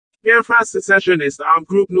Biafra's secessionist armed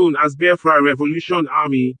group known as Biafra Revolution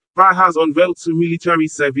Army, BRA, has unveiled two military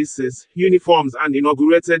services, uniforms and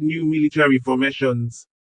inaugurated new military formations.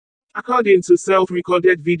 According to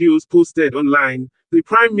self-recorded videos posted online, the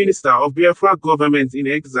Prime Minister of Biafra government in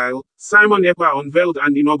exile, Simon Ekpa, unveiled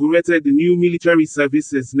and inaugurated the new military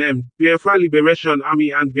services named Biafra Liberation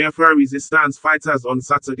Army and Biafra Resistance Fighters on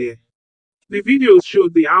Saturday. The videos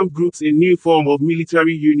showed the armed groups in new form of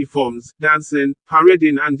military uniforms, dancing,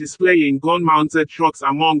 parading and displaying gun-mounted trucks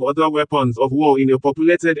among other weapons of war in the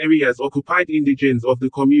populated areas occupied indigenes of the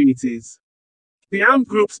communities. The armed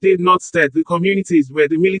groups did not state the communities where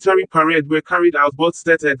the military parade were carried out but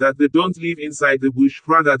stated that they don't live inside the bush,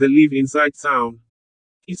 rather they live inside town.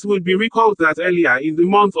 It would be recalled that earlier in the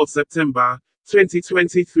month of September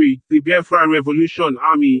 2023, the Biafra Revolution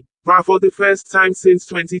Army, BRA, for the first time since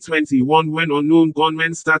 2021 when unknown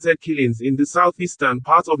gunmen started killings in the southeastern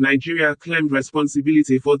part of Nigeria, claimed responsibility for